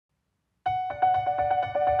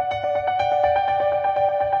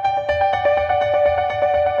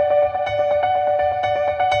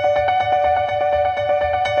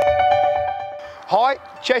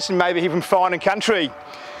Jayson Maver here from Fine and Country.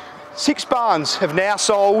 6 barns have now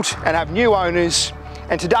sold and have new owners,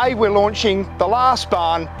 and today we're launching the last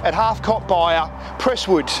barn at Halfcot, Byre,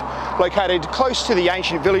 Presswood, located close to the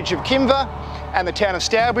ancient village of Kimver and the town of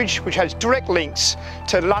Stourbridge, which has direct links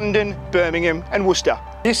to London, Birmingham and Worcester.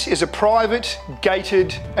 This is a private,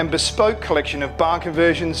 gated and bespoke collection of barn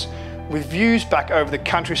conversions with views back over the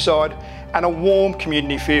countryside and a warm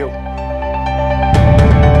community feel.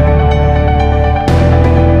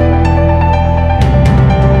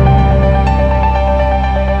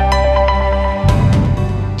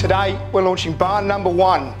 Today we're launching barn number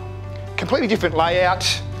 1. Completely different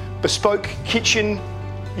layout, bespoke kitchen,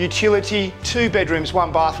 utility, 2 bedrooms,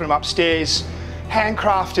 1 bathroom upstairs,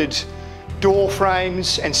 handcrafted door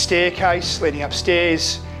frames and staircase leading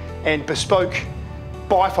upstairs, and bespoke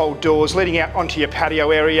bifold doors leading out onto your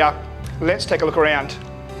patio area. Let's take a look around.